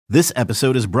This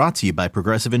episode is brought to you by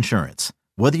Progressive Insurance.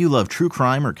 Whether you love true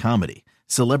crime or comedy,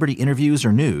 celebrity interviews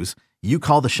or news, you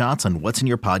call the shots on what's in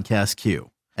your podcast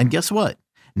queue. And guess what?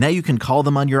 Now you can call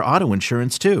them on your auto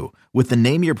insurance too with the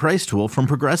Name Your Price tool from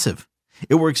Progressive.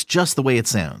 It works just the way it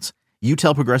sounds. You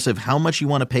tell Progressive how much you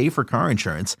want to pay for car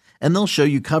insurance, and they'll show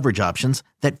you coverage options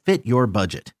that fit your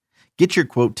budget. Get your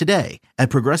quote today at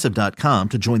Progressive.com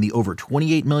to join the over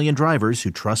 28 million drivers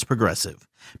who trust Progressive.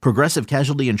 Progressive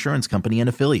Casualty Insurance Company and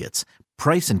Affiliates.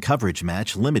 Price and coverage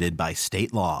match limited by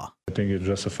state law. I think it's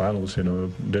just the finals,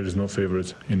 there is no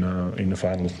favorite in the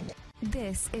finals.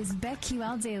 This is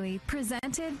BetQL Daily,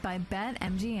 presented by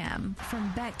BetMGM from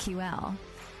BetQL.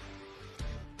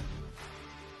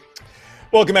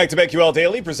 Welcome back to BetQL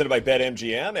Daily, presented by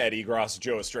BetMGM. Ed Egros,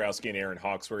 Joe Ostrowski, and Aaron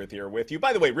Hawksworth here with you.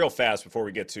 By the way, real fast before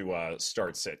we get to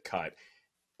start, sit, cut,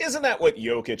 isn't that what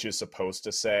Jokic is supposed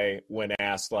to say when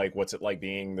asked, like, what's it like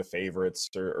being the favorites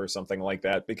or something like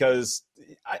that? Because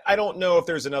I don't know if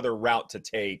there's another route to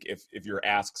take if you're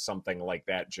asked something like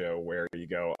that, Joe, where you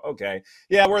go, okay,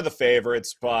 yeah, we're the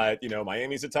favorites, but,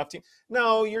 Miami's a tough team.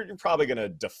 No, you're probably going to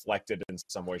deflect it in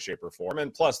some way, shape, or form.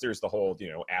 And plus, there's the whole,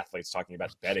 athletes talking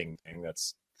about betting thing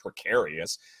that's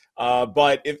precarious.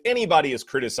 But if anybody is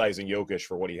criticizing Jokic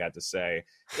for what he had to say,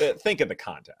 think of the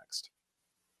context.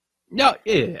 No,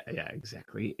 yeah,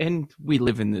 exactly. And we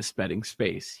live in this betting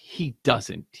space. He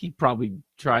doesn't. He probably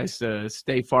tries to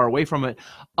stay far away from it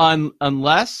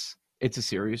unless it's a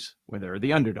series where they're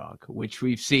the underdog, which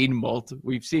we've seen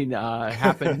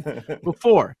happen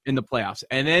before in the playoffs.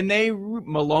 And then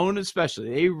Malone especially,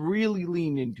 they really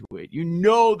lean into it. You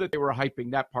know that they were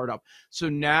hyping that part up. So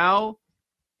now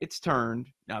it's turned.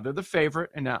 Now they're the favorite.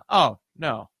 And now, oh,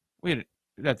 no,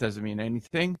 that doesn't mean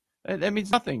anything. That means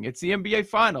nothing. It's the NBA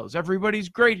Finals. Everybody's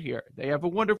great here. They have a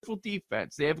wonderful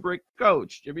defense. They have a great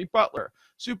coach, Jimmy Butler,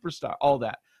 superstar, all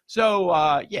that. So,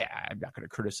 I'm not going to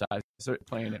criticize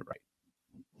playing it right.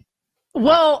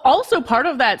 Well, also part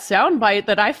of that soundbite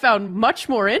that I found much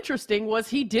more interesting was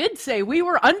he did say we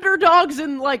were underdogs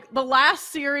in the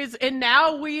last series and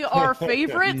now we are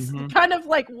favorites. Mm-hmm. Kind of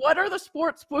like, what are the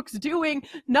sports books doing?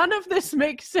 None of this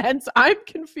makes sense. I'm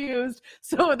confused.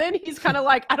 So then he's kind of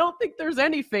like, I don't think there's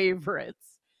any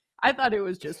favorites. I thought it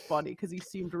was just funny because he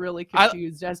seemed really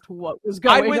confused as to what was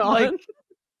going on.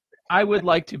 I would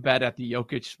like to bet at the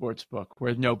Jokic Sportsbook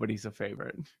where nobody's a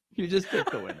favorite. You just pick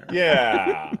the winner.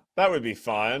 Yeah, that would be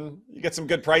fun. You get some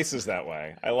good prices that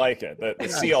way. I like it. The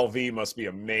CLV must be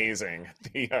amazing,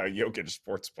 the Jokic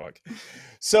Sportsbook.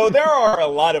 So there are a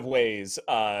lot of ways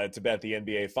to bet the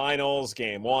NBA Finals,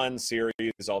 Game 1,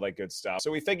 series, all that good stuff.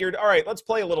 So we figured, all right, let's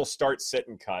play a little start, sit,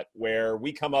 and cut where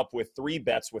we come up with 3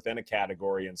 bets within a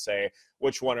category and say,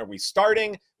 which one are we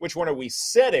starting, which one are we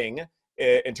sitting,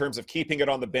 in terms of keeping it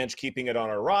on the bench, keeping it on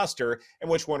our roster, and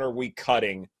which one are we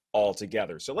cutting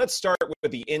altogether. So let's start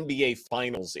with the NBA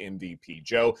Finals MVP.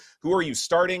 Joe, who are you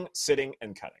starting, sitting,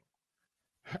 and cutting?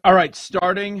 All right,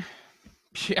 starting.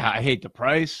 Yeah, I hate the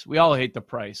price. We all hate the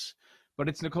price, but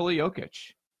it's Nikola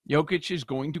Jokic. Jokic is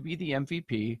going to be the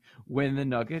MVP when the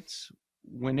Nuggets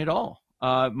win it all.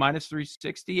 Minus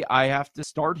 360, I have to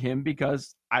start him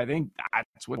because I think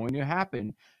that's what's going to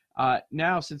happen.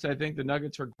 Now, since I think the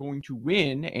Nuggets are going to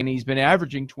win, and he's been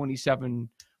averaging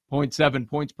 27.7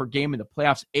 points per game in the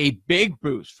playoffs, a big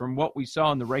boost from what we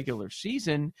saw in the regular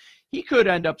season, he could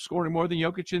end up scoring more than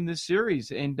Jokic in this series,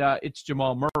 and it's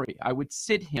Jamal Murray. I would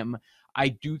sit him. I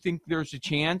do think there's a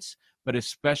chance, but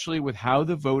especially with how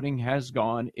the voting has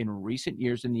gone in recent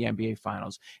years in the NBA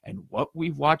Finals and what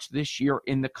we've watched this year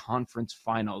in the conference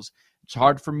finals, it's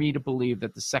hard for me to believe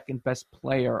that the second best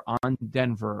player on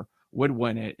Denver would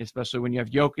win it, especially when you have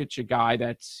Jokic, a guy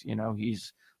that's,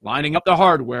 he's lining up the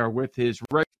hardware with his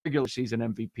regular season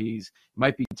MVPs. It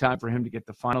might be time for him to get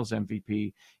the finals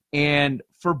MVP. And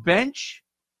for bench,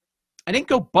 I didn't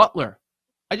go Butler.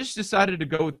 I just decided to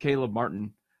go with Caleb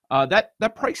Martin.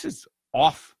 That price is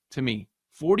off to me.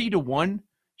 40-1.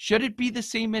 Should it be the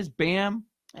same as Bam?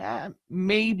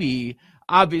 Maybe.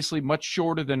 Obviously much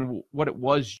shorter than what it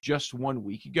was just 1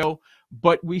 week ago.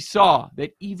 But we saw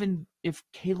that even if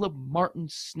Caleb Martin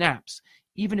snaps,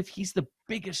 even if he's the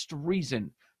biggest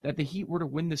reason that the Heat were to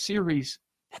win the series,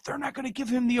 that they're not going to give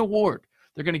him the award.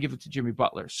 They're going to give it to Jimmy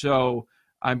Butler. So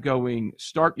I'm going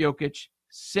start Jokic,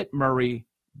 sit Murray,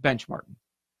 bench Martin.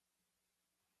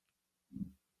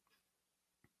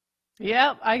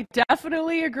 Yeah, I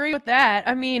definitely agree with that.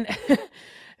 I mean,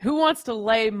 who wants to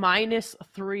lay minus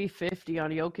 350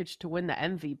 on Jokic to win the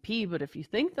MVP? But if you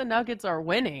think the Nuggets are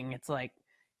winning, it's like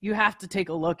you have to take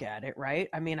a look at it, right?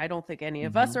 I mean, I don't think any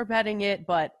of us are betting it,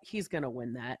 but he's going to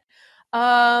win that.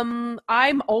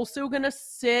 I'm also going to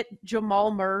sit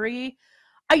Jamal Murray.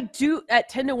 I do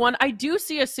at 10-1. I do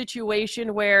see a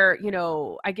situation where,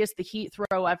 I guess the Heat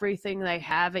throw everything they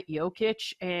have at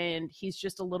Jokic and he's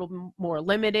just a little more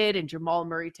limited and Jamal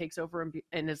Murray takes over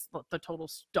and is the total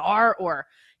star. Or,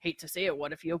 hate to say it,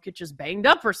 what if Jokic is banged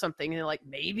up or something? And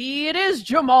maybe it is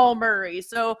Jamal Murray.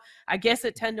 So I guess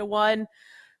at 10-1,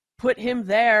 put him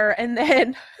there. And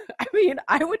then,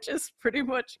 I would just pretty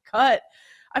much cut.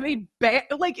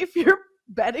 If you're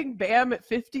betting Bam at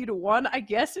 50-1, I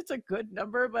guess it's a good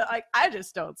number, but I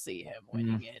just don't see him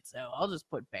winning it. So I'll just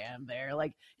put Bam there.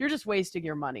 You're just wasting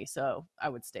your money. So I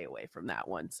would stay away from that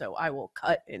one. So I will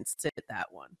cut and sit that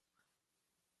one.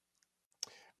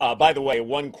 By the way,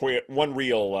 one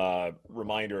real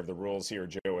reminder of the rules here,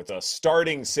 Joe. It's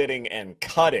starting, sitting, and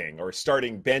cutting, or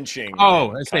starting, benching.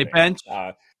 Oh, I say bench.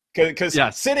 Because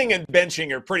sitting and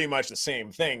benching are pretty much the same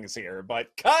things here, but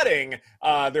cutting,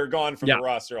 they're gone from the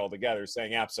roster altogether,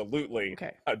 saying absolutely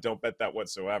don't bet that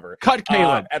whatsoever. Cut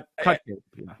Caleb. Cut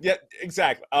Caleb. Yeah,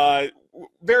 exactly.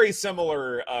 Very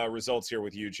similar results here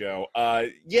with you, Joe.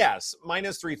 Yes,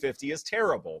 minus 350 is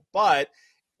terrible, but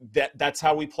that's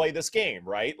how we play this game,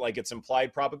 right? It's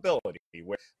implied probability.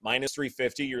 Where minus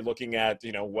 350, you're looking at,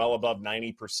 well above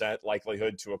 90%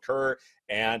 likelihood to occur.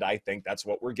 And I think that's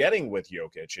what we're getting with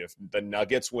Jokic. If the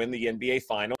Nuggets win the NBA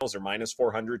Finals or minus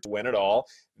 400 to win it all,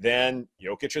 then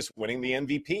Jokic is winning the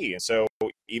MVP. And so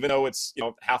even though it's,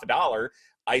 half a dollar,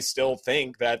 I still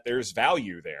think that there's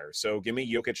value there. So give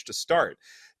me Jokic to start.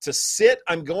 To sit,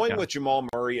 I'm going with Jamal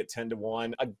Murray at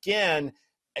 10-1. Again,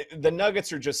 the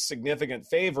Nuggets are just significant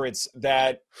favorites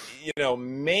that,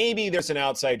 maybe there's an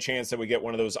outside chance that we get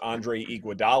one of those Andre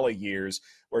Iguodala years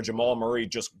where Jamal Murray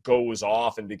just goes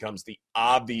off and becomes the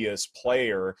obvious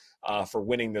player for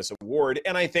winning this award.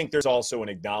 And I think there's also an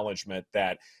acknowledgement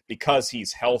that because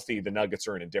he's healthy, the Nuggets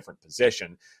are in a different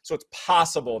position. So it's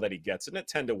possible that he gets it. And at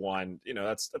 10-1,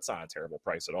 that's not a terrible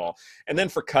price at all. And then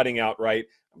for cutting outright,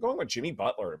 I'm going with Jimmy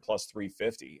Butler at plus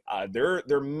 350. There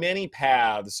are many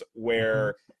paths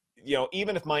where,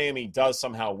 even if Miami does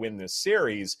somehow win this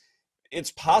series,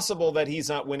 it's possible that he's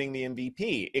not winning the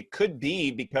MVP. It could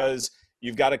be because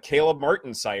you've got a Caleb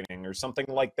Martin sighting or something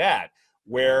like that,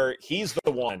 where he's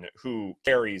the one who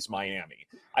carries Miami.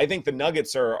 I think the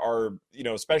Nuggets are,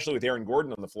 especially with Aaron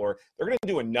Gordon on the floor, they're going to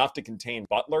do enough to contain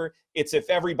Butler. It's if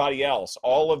everybody else,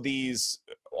 all of these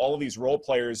role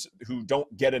players who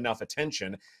don't get enough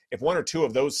attention, if one or two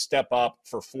of those step up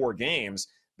for 4 games,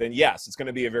 then yes, it's going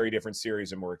to be a very different series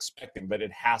than we're expecting, but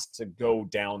it has to go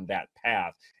down that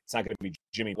path. It's not going to be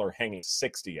Jimmy Butler hanging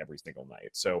 60 every single night.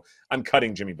 So I'm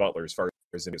cutting Jimmy Butler as far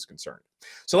as it is concerned.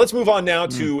 So let's move on now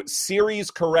to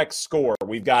series correct score.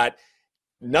 We've got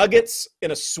Nuggets in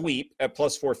a sweep at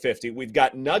plus 450. We've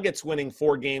got Nuggets winning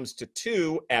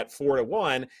 4-2 at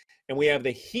 4-1. And we have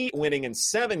the Heat winning in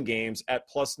 7 games at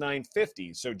plus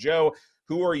 950. So, Joe,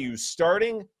 who are you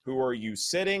starting? Who are you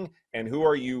sitting? And who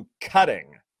are you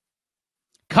cutting?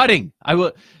 Cutting. I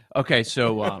will. Okay,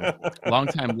 so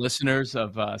longtime listeners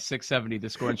of 670 The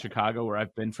Score in Chicago, where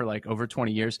I've been for over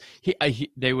 20 years,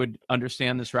 they would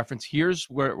understand this reference. Here's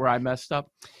where I messed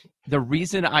up. The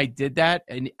reason I did that,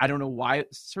 and I don't know why,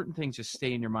 certain things just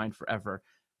stay in your mind forever.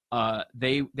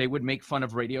 They would make fun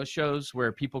of radio shows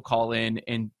where people call in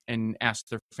and ask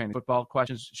their fantasy football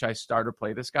questions. Should I start or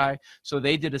play this guy? So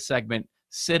they did a segment,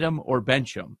 sit him or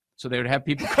bench him. So they would have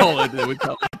people call in. They would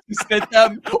tell them to sit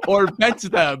them or bench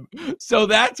them. So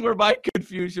that's where my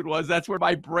confusion was. That's where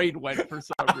my brain went for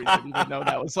some reason, even though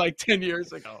that was 10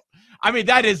 years ago.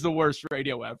 That is the worst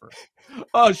radio ever.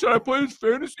 Oh, should I play this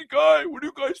fantasy guy? What do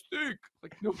you guys think?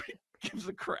 Nobody gives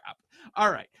a crap.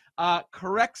 All right.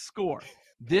 Correct score.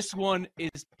 This one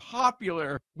is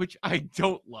popular, which I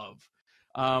don't love,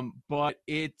 but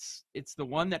it's the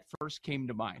one that first came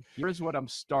to mind. Here's what I'm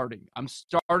starting. I'm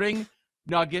starting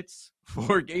Nuggets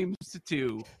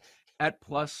 4-2 at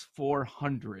plus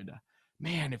 400.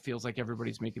 Man, it feels like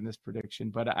everybody's making this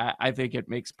prediction, but I think it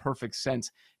makes perfect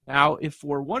sense. Now, if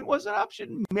 4-1 was an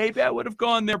option, maybe I would have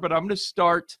gone there, but I'm going to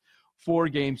start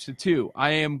 4-2.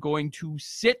 I am going to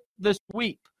sit the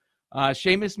sweep.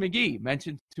 Seamus McGee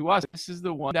mentioned to us, this is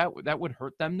the one that would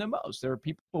hurt them the most. There are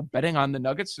people betting on the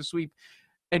Nuggets to sweep.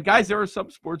 And guys, there are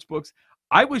some sports books.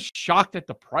 I was shocked at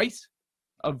the price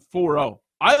of 4-0.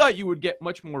 I thought you would get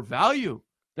much more value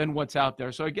than what's out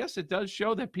there. So I guess it does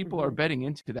show that people are betting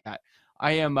into that.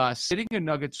 I am sitting a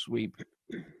Nuggets sweep,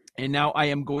 and now I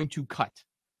am going to cut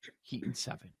Heat in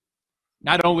 7.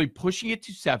 Not only pushing it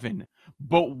to 7,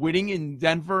 but winning in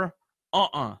Denver,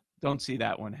 don't see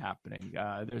that one happening.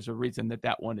 There's a reason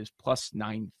that one is plus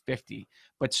 950,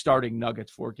 but starting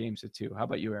Nuggets 4-2. How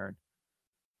about you, Aaron?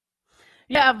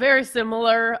 Yeah, very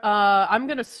similar. I'm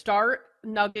going to start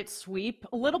Nuggets sweep,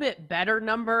 a little bit better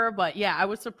number, but yeah, I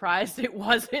was surprised it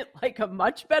wasn't like a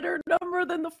much better number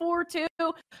than the 4-2.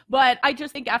 But I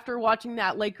just think after watching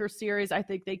that Lakers series, I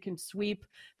think they can sweep.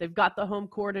 They've got the home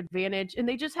court advantage, and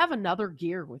they just have another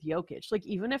gear with Jokic. Like,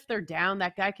 even if they're down,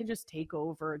 that guy can just take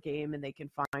over a game and they can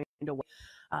find a way.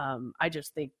 I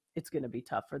just think it's going to be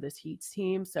tough for this Heat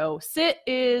team. So sit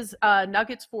is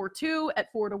Nuggets 4-2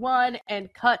 at 4-1,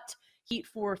 and cut Heat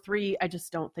 4-3. I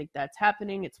just don't think that's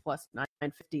happening. It's plus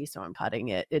 950, so I'm cutting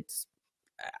it.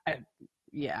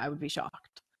 I would be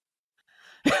shocked.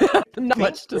 Not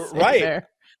much to say there.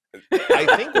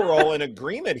 I think we're all in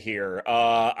agreement here.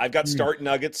 I've got start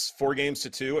Nuggets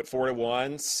 4-2 at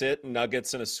 4-1, sit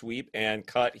Nuggets in a sweep, and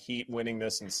cut Heat winning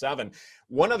this in 7.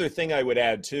 One other thing I would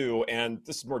add too, and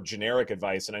this is more generic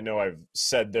advice, and I know I've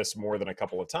said this more than a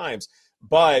couple of times,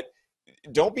 but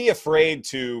don't be afraid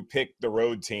to pick the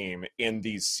road team in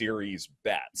these series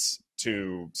bets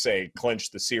to, say, clinch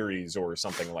the series or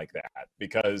something like that,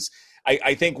 because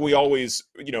I think we always,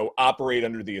 operate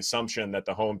under the assumption that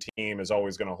the home team is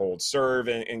always going to hold serve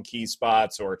in key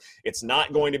spots, or it's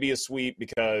not going to be a sweep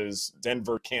because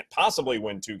Denver can't possibly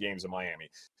win 2 games in Miami.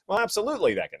 Well,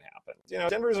 absolutely that can happen.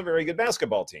 Denver is a very good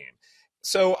basketball team.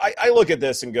 So I look at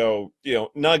this and go,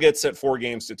 Nuggets at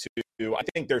 4-2. I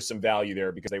think there's some value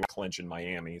there because they will clinch in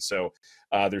Miami. So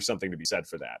there's something to be said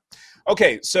for that.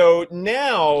 Okay, so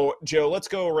now, Joe, let's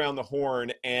go around the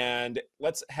horn and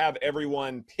let's have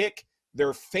everyone pick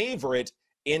their favorite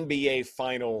NBA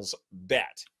Finals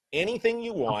bet. Anything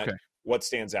you want. Okay. What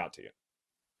stands out to you?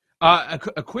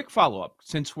 A quick follow-up.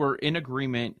 Since we're in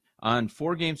agreement on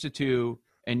 4-2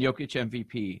 and Jokic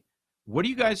MVP, what do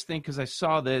you guys think? Because I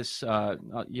saw this,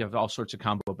 you have all sorts of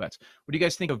combo bets. What do you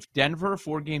guys think of Denver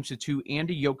 4-2 and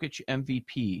a Jokic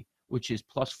MVP, which is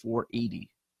plus 480?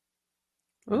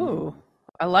 Ooh,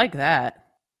 I like that.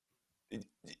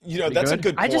 That's a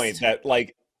good point.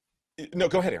 No,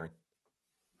 go ahead, Aaron.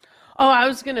 Oh, I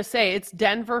was gonna say it's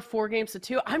Denver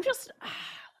 4-2.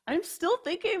 I'm still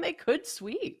thinking they could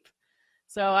sweep.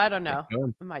 So I don't know.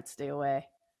 I might stay away.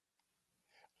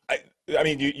 I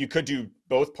mean, you could do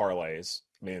both parlays.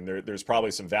 I mean, there's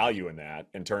probably some value in that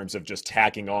in terms of just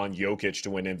tacking on Jokic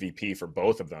to win MVP for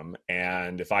both of them.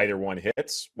 And if either one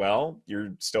hits, well,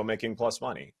 you're still making plus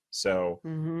money. So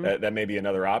that may be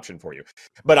another option for you.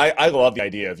 But I love the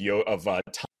idea of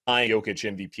tying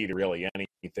Jokic MVP to really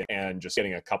anything and just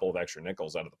getting a couple of extra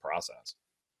nickels out of the process.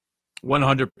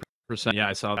 100%. Yeah,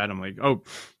 I saw that. I'm like, oh,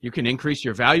 you can increase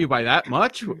your value by that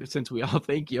much since we all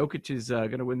think Jokic is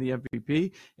going to win the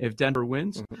MVP if Denver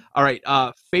wins. Mm-hmm. All right,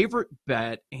 favorite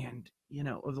bet, and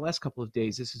over the last couple of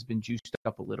days, this has been juiced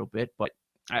up a little bit, but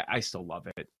I still love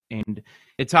it, and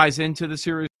it ties into the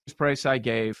series price I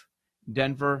gave.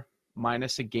 Denver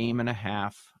minus a game and a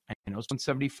half. I know it's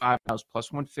 175. I was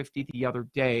plus 150 the other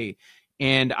day.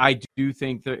 And I do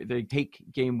think that they take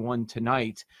game 1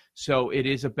 tonight. So it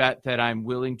is a bet that I'm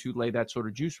willing to lay that sort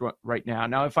of juice right now.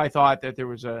 Now, if I thought that there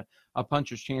was a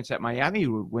puncher's chance that Miami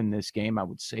would win this game, I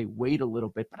would say wait a little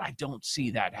bit, but I don't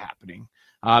see that happening.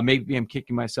 Maybe I'm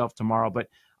kicking myself tomorrow, but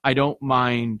I don't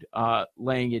mind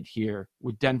laying it here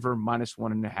with Denver minus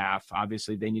 1.5.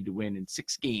 Obviously, they need to win in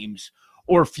 6 games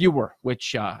or fewer,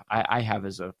 which I have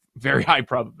as a very high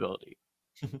probability.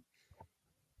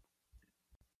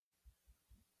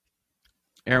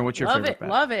 Aaron, what's your favorite bet?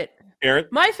 Love it. Aaron?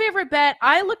 My favorite bet,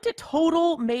 I looked at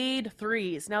total made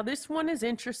threes. Now, this one is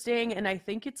interesting, and I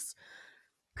think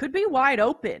could be wide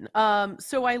open.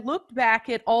 So I looked back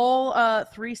at all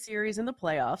 3 series in the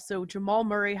playoffs. So Jamal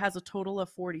Murray has a total of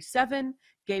 47.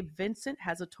 Gabe Vincent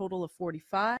has a total of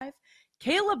 45.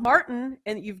 Caleb Martin,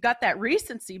 and you've got that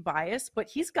recency bias, but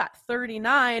he's got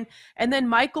 39. And then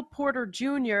Michael Porter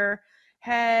Jr.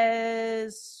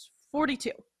 has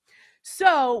 42.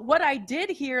 So what I did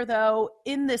here, though,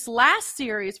 in this last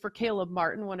series for Caleb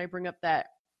Martin, when I bring up that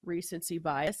recency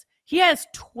bias, he has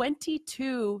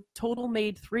 22 total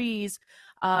made threes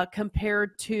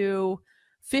compared to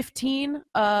 15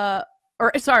 for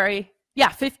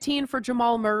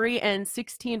Jamal Murray and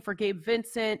 16 for Gabe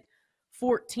Vincent,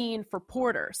 14 for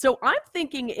Porter. So I'm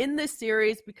thinking in this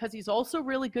series, because he's also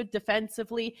really good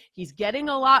defensively, he's getting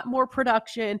a lot more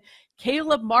production.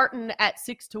 Caleb Martin at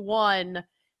 6-1,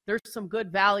 there's some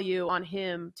good value on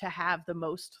him to have the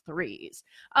most threes.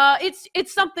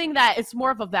 It's something that it's more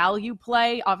of a value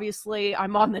play. Obviously,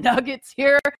 I'm on the Nuggets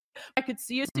here. I could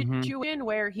see a situation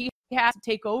where he has to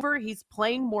take over. He's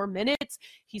playing more minutes.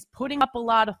 He's putting up a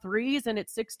lot of threes, and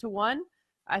it's 6-1.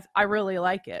 I really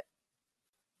like it.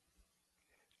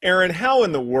 Aaron, how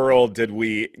in the world did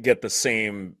we get the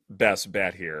same best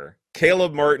bet here?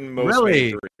 Caleb Martin, most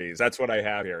made threes. That's what I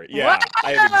have here. Yeah, wow.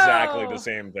 I have exactly the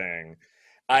same thing.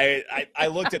 I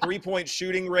looked at 3-point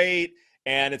shooting rate,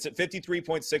 and it's at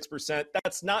 53.6%.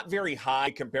 That's not very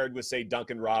high compared with, say,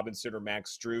 Duncan Robinson or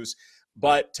Max Strus.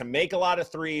 But to make a lot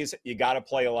of threes, you got to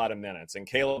play a lot of minutes. And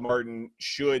Caleb Martin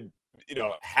should,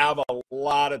 have a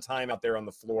lot of time out there on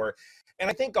the floor. And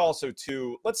I think also,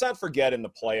 too, let's not forget in the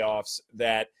playoffs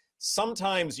that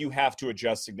sometimes you have to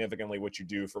adjust significantly what you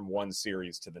do from one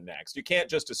series to the next. You can't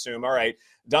just assume, all right,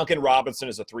 Duncan Robinson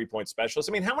is a three-point specialist.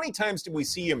 I mean, how many times did we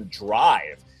see him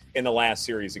drive in the last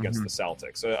series against the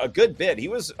Celtics? A good bit. He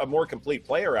was a more complete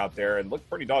player out there and looked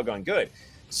pretty doggone good.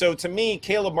 So to me,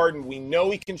 Caleb Martin, we know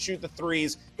he can shoot the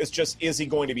threes. It's just, is he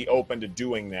going to be open to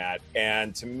doing that?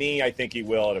 And to me, I think he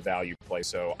will at a value play.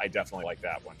 So I definitely like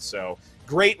that one. So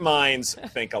great minds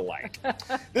think alike.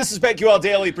 This is BetQL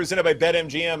Daily presented by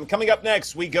BetMGM. Coming up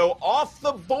next, we go off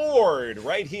the board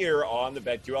right here on the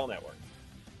BetQL Network.